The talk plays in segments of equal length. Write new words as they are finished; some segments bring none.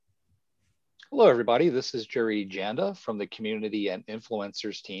Hello, everybody. This is Jerry Janda from the Community and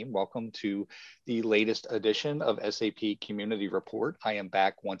Influencers team. Welcome to the latest edition of SAP Community Report. I am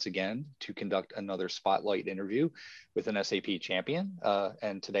back once again to conduct another spotlight interview with an SAP champion.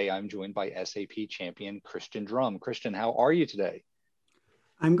 And today I'm joined by SAP champion Christian Drum. Christian, how are you today?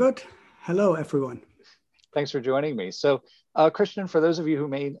 I'm good. Hello, everyone. Thanks for joining me. So, Christian, for those of you who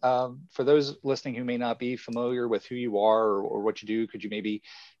may, for those listening who may not be familiar with who you are or what you do, could you maybe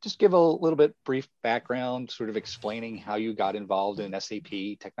just give a little bit brief background, sort of explaining how you got involved in SAP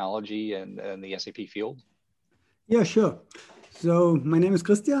technology and the SAP field? Yeah, sure. So my name is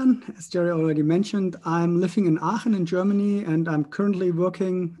Christian. As Jerry already mentioned, I'm living in Aachen in Germany, and I'm currently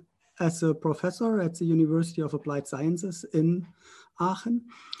working as a professor at the University of Applied Sciences in Aachen.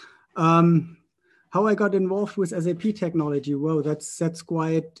 How I got involved with SAP technology? Well, that's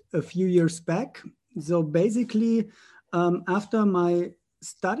quite a few years back. So basically, after my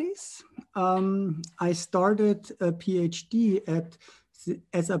studies, I started a PhD at the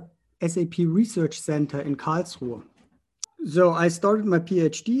SAP Research Center in Karlsruhe. So I started my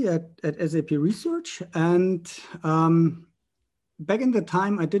PhD at SAP Research, and back in the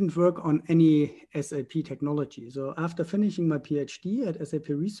time, I didn't work on any SAP technology. So after finishing my PhD at SAP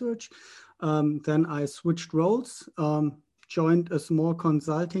Research, then I switched roles, joined a small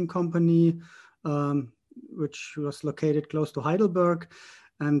consulting company, which was located close to Heidelberg.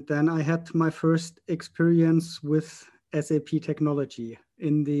 And then I had my first experience with SAP technology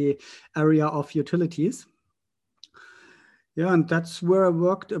in the area of utilities. Yeah, and that's where I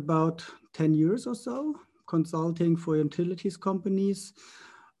worked about 10 years or so, consulting for utilities companies.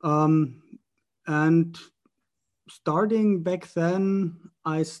 And starting back then,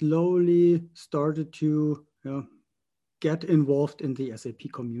 I slowly started to get involved in the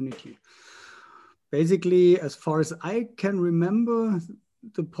SAP community. Basically, as far as I can remember,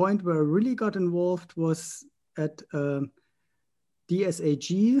 the point where I really got involved was at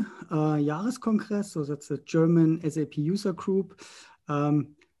DSAG Jahreskongress, so that's a German SAP user group.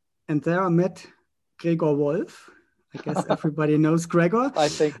 And there I met Gregor Wolf. I guess everybody knows Gregor. I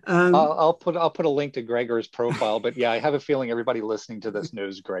think I'll put a link to Gregor's profile, but yeah, I have a feeling everybody listening to this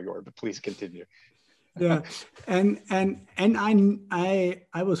knows Gregor, but please continue. Yeah, and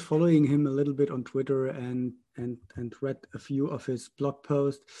I was following him a little bit on Twitter and read a few of his blog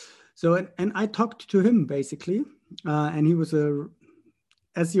posts. So and I talked to him basically, and he was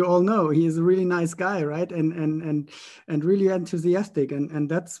as you all know, he is a really nice guy, right? And really enthusiastic, and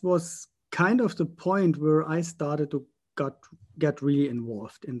that was kind of the point where I started to get really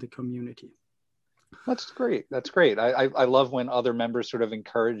involved in the community. That's great. That's great. I love when other members sort of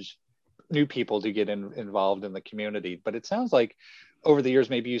encourage new people to get involved in the community. But it sounds like over the years,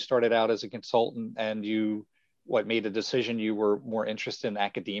 maybe you started out as a consultant and you made a decision you were more interested in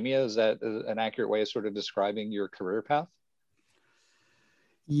academia. Is that an accurate way of sort of describing your career path?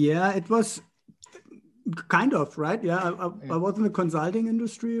 Yeah, it was kind of, right? Yeah, I was in the consulting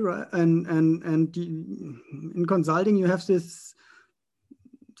industry, right? And in consulting, you have this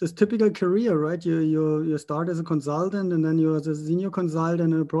typical career, right? You start as a consultant, and then you're a senior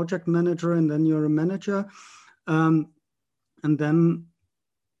consultant and a project manager, and then you're a manager. And then,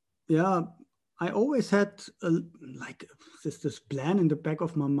 yeah, I always had this plan in the back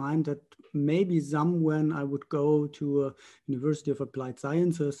of my mind that maybe somewhere I would go to a University of Applied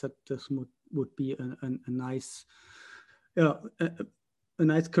Sciences, that this would be a nice, a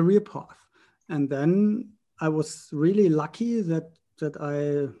nice career path. And then I was really lucky that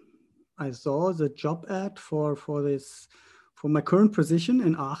I saw the job ad for my current position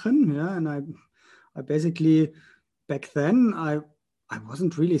in Aachen. Yeah, and I basically back then I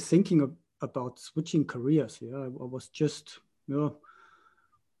wasn't really thinking about switching careers. Yeah, I was just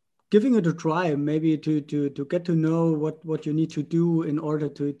giving it a try, maybe to get to know what you need to do in order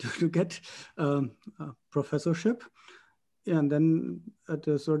to get a professorship. Yeah, and then at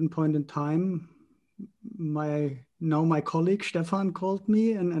a certain point in time, my colleague Stefan called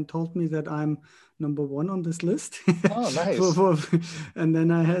me and told me that I'm number one on this list. Oh, nice. And then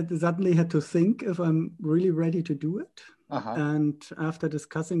I suddenly had to think if I'm really ready to do it. Uh-huh. And after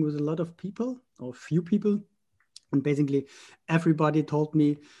discussing with a lot of people, or few people, and basically everybody told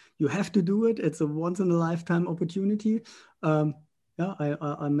me, you have to do it. It's a once in a lifetime opportunity. Yeah,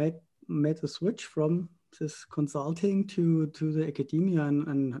 I made the switch from this consulting to the academia,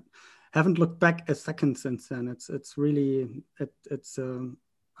 and haven't looked back a second since then. It's really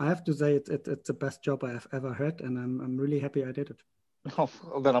I have to say it's the best job I have ever had, and I'm really happy I did it. Oh,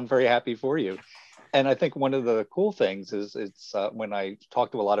 then I'm very happy for you. And I think one of the cool things is it's when I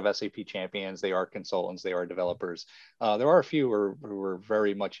talk to a lot of SAP champions, they are consultants, they are developers. There are a few who are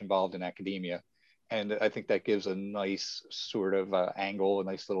very much involved in academia. And I think that gives a nice sort of angle, a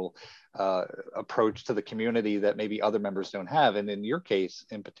nice little approach to the community that maybe other members don't have. And in your case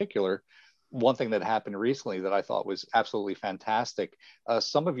in particular, one thing that happened recently that I thought was absolutely fantastic,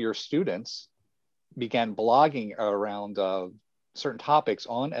 some of your students began blogging around certain topics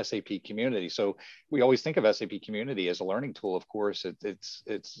on SAP Community. So we always think of SAP Community as a learning tool. Of course,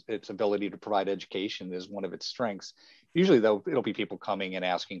 its ability to provide education is one of its strengths. Usually, though, it'll be people coming and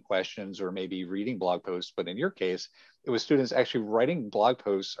asking questions or maybe reading blog posts. But in your case, it was students actually writing blog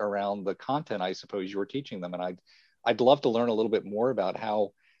posts around the content I suppose you were teaching them. And I'd love to learn a little bit more about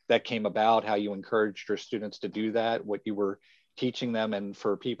how that came about, how you encouraged your students to do that, what you were teaching them. And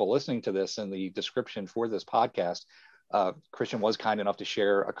for people listening to this, in the description for this podcast, Christian was kind enough to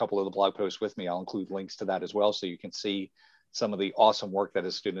share a couple of the blog posts with me. I'll include links to that as well, so you can see some of the awesome work that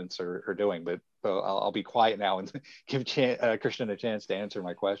his students are doing. But I'll be quiet now and give Christian a chance to answer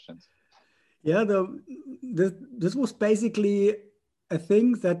my questions. Yeah, this was basically a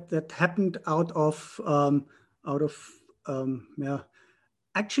thing that happened out of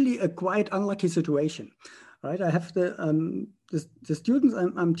actually a quite unlucky situation, right? I have the students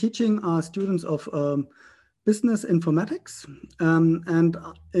I'm teaching are students of business informatics, and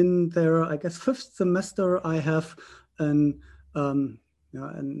in their, I guess, 5th semester, I have an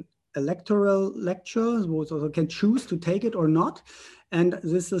electoral lecture, so they can choose to take it or not. And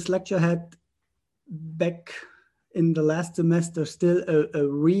this lecture had, back in the last semester, still a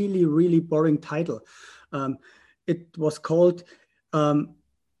really, really boring title. It was called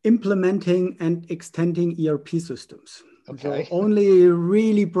Implementing and Extending ERP Systems. Okay. So only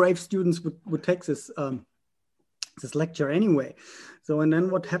really brave students would take this lecture anyway. So, and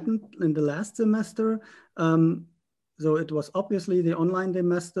then what happened in the last semester, so it was obviously the online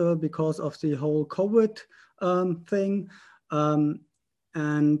semester because of the whole COVID thing.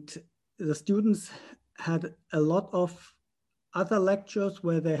 And the students had a lot of other lectures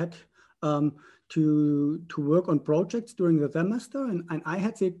where they had to work on projects during the semester. And I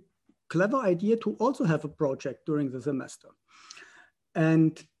had the clever idea to also have a project during the semester.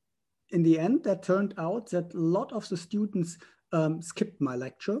 And in the end, that turned out that a lot of the students skipped my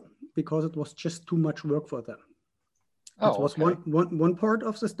lecture because it was just too much work for them. That was one part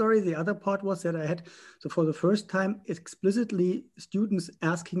of the story. The other part was that I had, so for the first time, explicitly students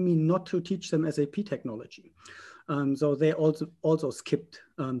asking me not to teach them SAP technology. So they also skipped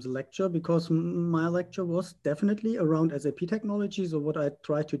the lecture because my lecture was definitely around SAP technology. So what I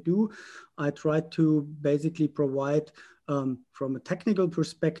tried to do, I tried to basically provide, from a technical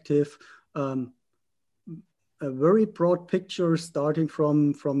perspective, a very broad picture starting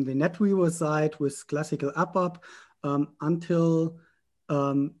from the NetWeaver side with classical ABAP, until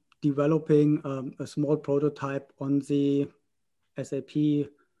developing a small prototype on the SAP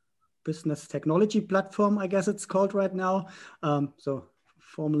Business Technology Platform, I guess it's called right now. So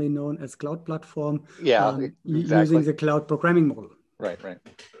formerly known as Cloud Platform. Yeah, exactly. Using the cloud programming model. Right.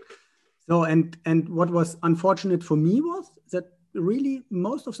 So, and what was unfortunate for me was that really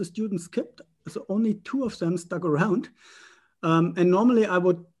most of the students skipped. So only 2 of them stuck around. And normally I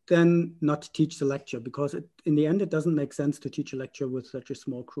would then not teach the lecture because in the end, it doesn't make sense to teach a lecture with such a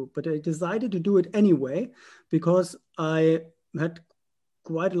small group. But I decided to do it anyway because I had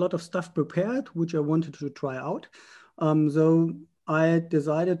quite a lot of stuff prepared, which I wanted to try out. So I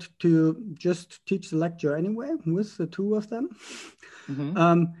decided to just teach the lecture anyway with the 2 of them.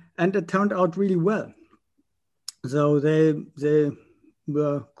 Mm-hmm. And it turned out really well. So they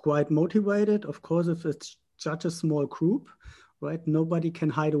were quite motivated. Of course, if it's such a small group, right? Nobody can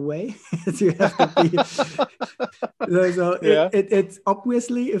hide away. So you have to be. So yeah. It's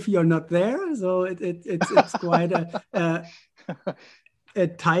obviously if you're not there. So it's quite a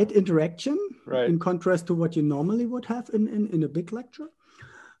tight interaction, right, in contrast to what you normally would have in a big lecture.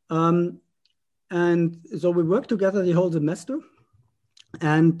 And so we worked together the whole semester.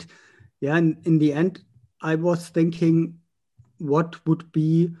 And yeah, and in the end, I was thinking what would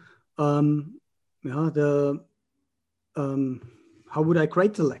be how would I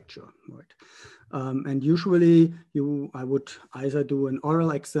grade the lecture, right? And usually I would either do an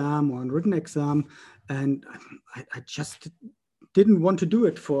oral exam or a written exam, and I just didn't want to do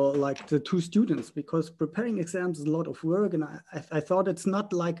it for like the 2 students because preparing exams is a lot of work, and I thought it's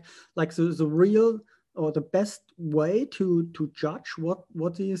not like the real or the best way to judge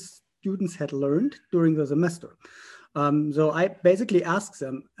what these students had learned during the semester. So I basically asked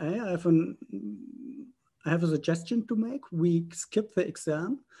them, I have I have a suggestion to make. We skip the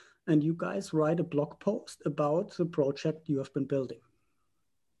exam and you guys write a blog post about the project you have been building.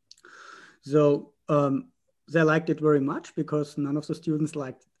 So they liked it very much because none of the students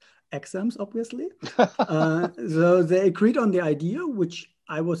liked exams, obviously. So they agreed on the idea, which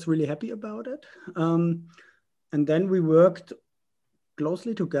I was really happy about it. And then we worked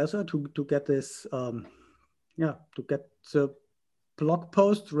closely together to get this, to get the blog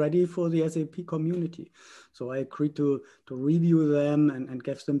post ready for the SAP community. So I agreed to review them and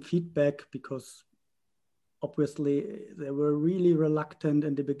give them feedback because obviously they were really reluctant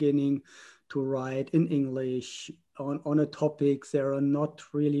in the beginning to write in English on a topic they are not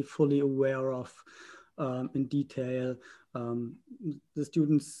really fully aware of in detail. The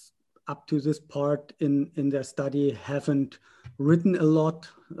students up to this part in their study haven't written a lot,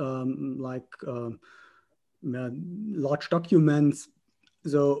 large documents.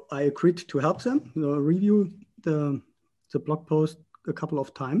 So I agreed to help them review the blog post a couple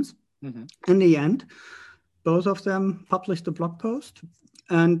of times. Mm-hmm. In the end, both of them published the blog post,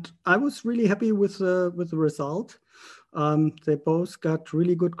 and I was really happy with the result. They both got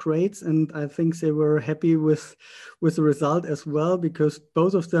really good grades, and I think they were happy with the result as well, because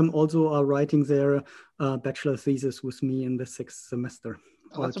both of them also are writing their bachelor thesis with me in the 6th semester.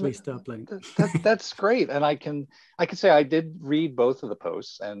 Or at least planning. That's great, and I can say I did read both of the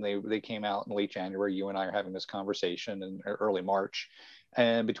posts, and they came out in late January. You and I are having this conversation in early March,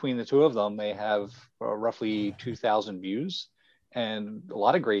 and between the two of them, they have roughly 2,000 views and a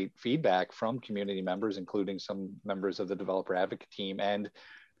lot of great feedback from community members, including some members of the developer advocate team, and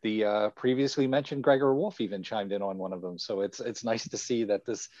the previously mentioned Gregor Wolf even chimed in on one of them. So it's nice to see that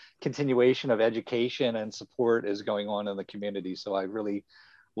this continuation of education and support is going on in the community. So I really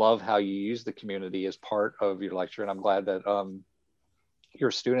love how you use the community as part of your lecture, and I'm glad that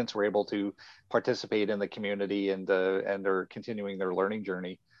your students were able to participate in the community and are continuing their learning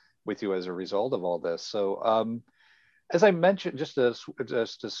journey with you as a result of all this. So as I mentioned, just to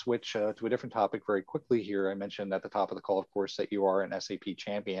switch to a different topic very quickly here, I mentioned at the top of the call, of course, that you are an SAP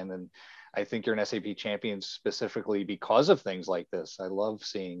champion. And I think you're an SAP champion specifically because of things like this. I love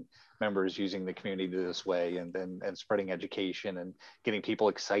seeing members using the community this way and spreading education and getting people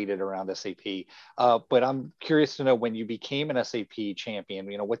excited around SAP. But I'm curious to know, when you became an SAP champion,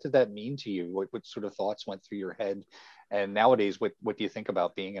 what did that mean to you? What sort of thoughts went through your head? And nowadays, what do you think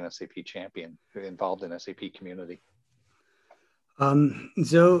about being an SAP champion involved in SAP community?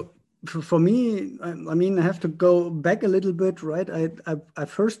 So for me, I mean, I have to go back a little bit, right? I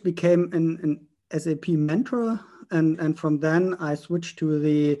first became an SAP mentor, and from then I switched to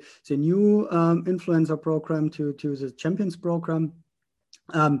the new influencer program, to the Champions program.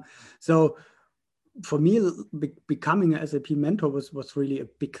 So for me, becoming an SAP mentor was really a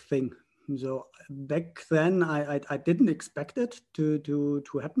big thing. So back then, I didn't expect it to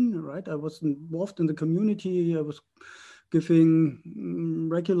happen, right? I was involved in the community. I was giving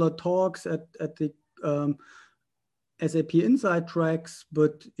regular talks at the SAP Inside tracks,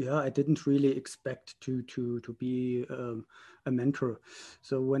 but yeah, I didn't really expect to be a mentor.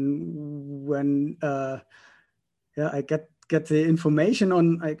 So when I get the information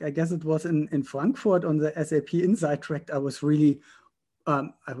on, I guess it was in Frankfurt on the SAP Inside track, I was really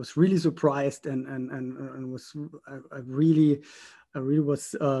surprised and I really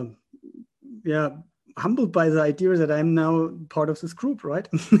was humbled by the idea that I'm now part of this group, right?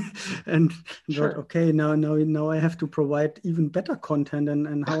 and sure. Thought, okay, now I have to provide even better content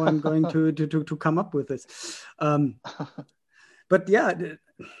and how I'm going to come up with this. But yeah,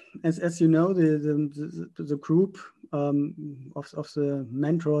 as you know, the group of the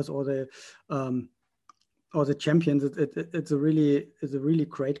mentors or the champions, it's a really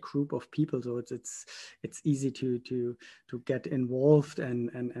great group of people. So it's easy to get involved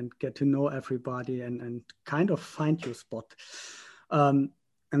and get to know everybody and kind of find your spot. And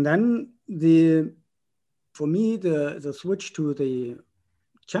then for me the switch to the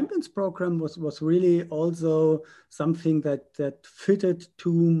Champions program was really also something that fitted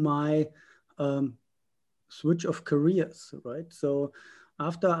to my switch of careers, right? So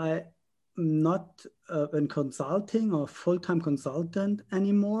after I'm not in consulting or full-time consultant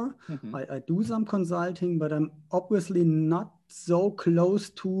anymore. Mm-hmm. I do some consulting, but I'm obviously not so close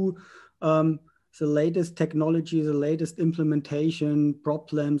to the latest technology, the latest implementation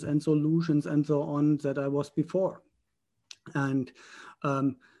problems and solutions and so on that I was before. And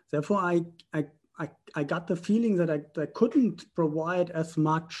therefore, I got the feeling that I couldn't provide as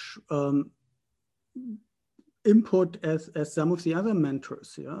much input as some of the other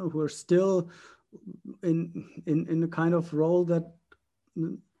mentors, who are still in a kind of role that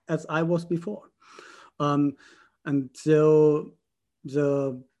as I was before. And so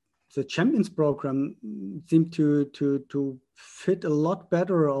the Champions program seemed to fit a lot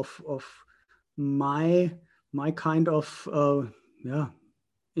better of my kind of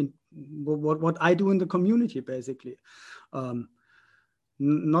in what I do in the community, basically.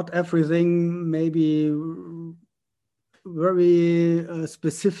 Not everything maybe very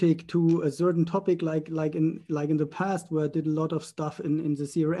specific to a certain topic, like in the past, where I did a lot of stuff in the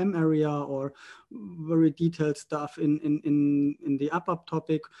CRM area, or very detailed stuff in the ABAP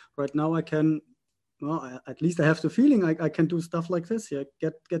topic. Right now I can, well, at least I have the feeling I can do stuff like this. Yeah,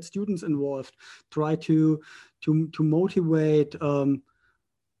 get students involved, try to motivate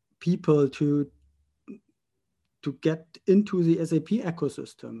people to get into the SAP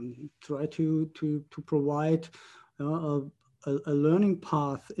ecosystem, try to provide a learning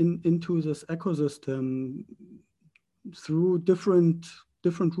path into this ecosystem through different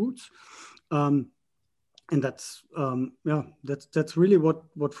routes. And that's that's really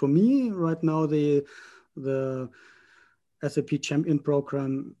what for me right now the SAP Champion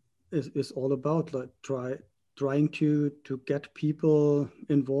program is all about, like trying to get people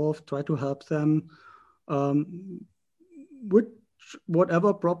involved, try to help them with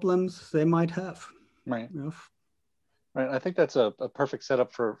whatever problems they might have. Right. Yeah. Right. I think that's a perfect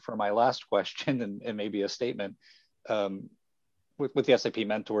setup for my last question and maybe a statement. With the SAP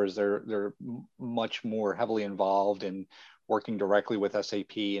mentors, they're much more heavily involved in working directly with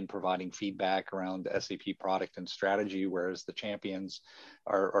SAP and providing feedback around the SAP product and strategy, whereas the champions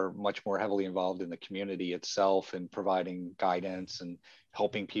are much more heavily involved in the community itself and providing guidance and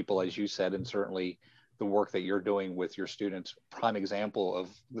helping people, as you said, and certainly the work that you're doing with your students, prime example of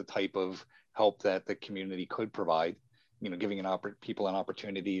the type of help that the community could provide, giving people an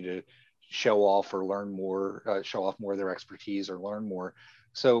opportunity to show off or learn more, show off more of their expertise or learn more.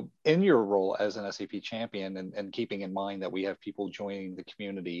 So in your role as an SAP champion and keeping in mind that we have people joining the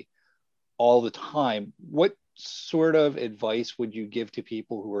community all the time, what sort of advice would you give to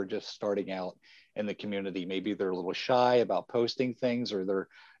people who are just starting out in the community? Maybe they're a little shy about posting things, or they're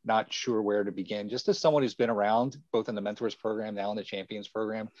not sure where to begin. Just as someone who's been around both in the mentors program, now in the champions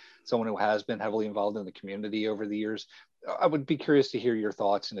program, someone who has been heavily involved in the community over the years, I would be curious to hear your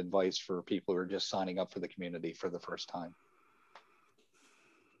thoughts and advice for people who are just signing up for the community for the first time.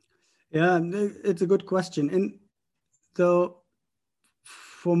 Yeah, it's a good question. And so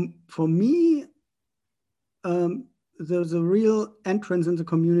for me, the real entrance in the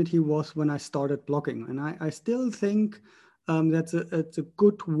community was when I started blogging. And I still think it's a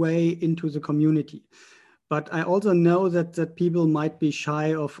good way into the community. But I also know that people might be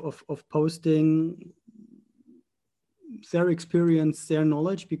shy of posting their experience, their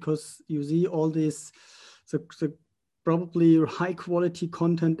knowledge, because you see all this, the probably high quality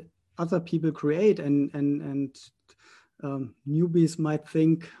content other people create, and newbies might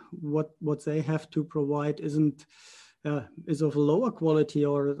think what they have to provide is of lower quality,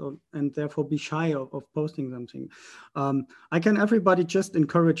 and therefore be shy of posting something. I can everybody just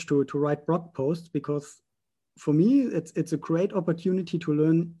encourage to write blog posts, because for me it's a great opportunity to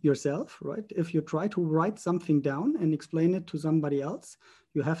learn yourself, right? If you try to write something down and explain it to somebody else,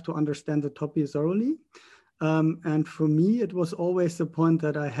 you have to understand the topic thoroughly. And for me, it was always the point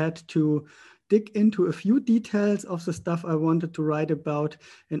that I had to dig into a few details of the stuff I wanted to write about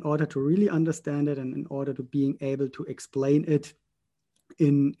in order to really understand it, and in order to being able to explain it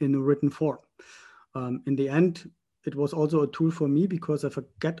in a written form. In the end, it was also a tool for me, because I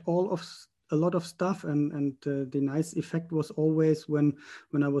forget a lot of stuff, and the nice effect was always when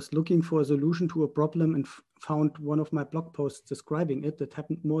I was looking for a solution to a problem and found one of my blog posts describing it. That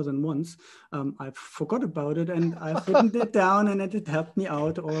happened more than once. I forgot about it, and I've written it down, and it helped me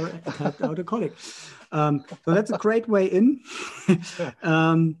out, or it helped out a colleague. So that's a great way in.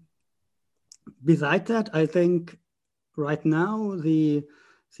 Besides that, I think right now the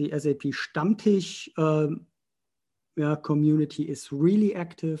SAP Stammtisch community is really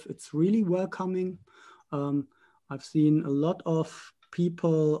active. It's really welcoming. I've seen a lot of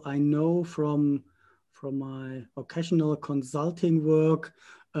people I know from my occasional consulting work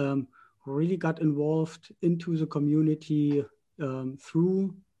who really got involved into the community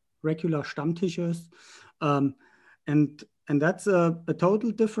through regular Stammtisches. And that's a total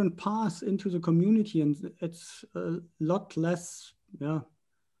different path into the community, and it's a lot less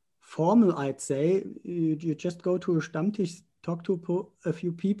formal, I'd say. You just go to a Stammtisch, talk to a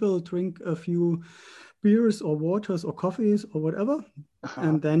few people, drink a few beers or waters or coffees or whatever,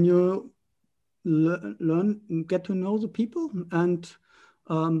 and then you learn, get to know the people, and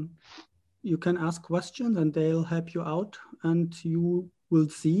you can ask questions, and they'll help you out, and you will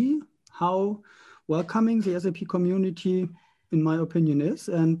see welcoming the SAP community, in my opinion, is.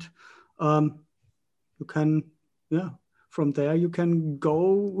 And you can, from there you can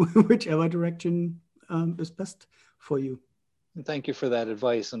go whichever direction is best for you. Thank you for that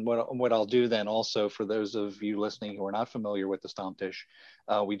advice. And what I'll do then also, for those of you listening who are not familiar with the Stammtisch,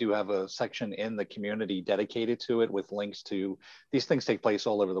 we do have a section in the community dedicated to it with links to, these things take place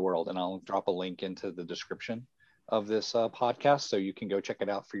all over the world. And I'll drop a link into the description of this podcast, so you can go check it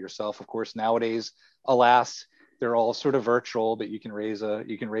out for yourself. Of course, nowadays, alas, they're all sort of virtual, but you can raise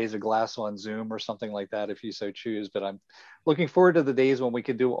a glass on Zoom or something like that if you so choose. But I'm looking forward to the days when we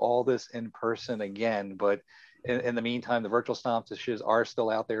could do all this in person again. But in the meantime, the virtual Stammtisches are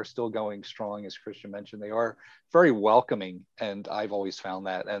still out there, still going strong. As Christian mentioned, they are very welcoming, and I've always found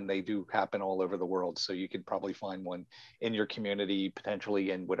that, and they do happen all over the world. So you could probably find one in your community,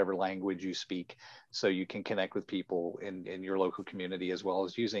 potentially in whatever language you speak, so you can connect with people in your local community, as well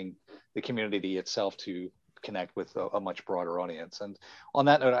as using the community itself to connect with a much broader audience. And on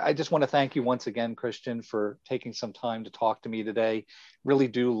that note, I just want to thank you once again, Christian, for taking some time to talk to me today. Really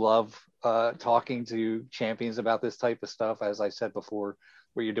do love talking to champions about this type of stuff. As I said before,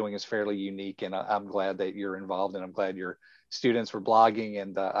 what you're doing is fairly unique, and I'm glad that you're involved, and I'm glad your students were blogging,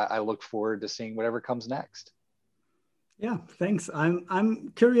 and I look forward to seeing whatever comes next. Yeah, thanks.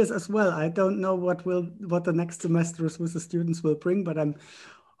 I'm curious as well. I don't know what the next semesters with the students will bring, but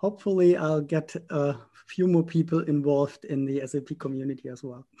hopefully I'll get a few more people involved in the SAP community as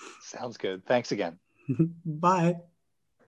well. Sounds good. Thanks again. Bye.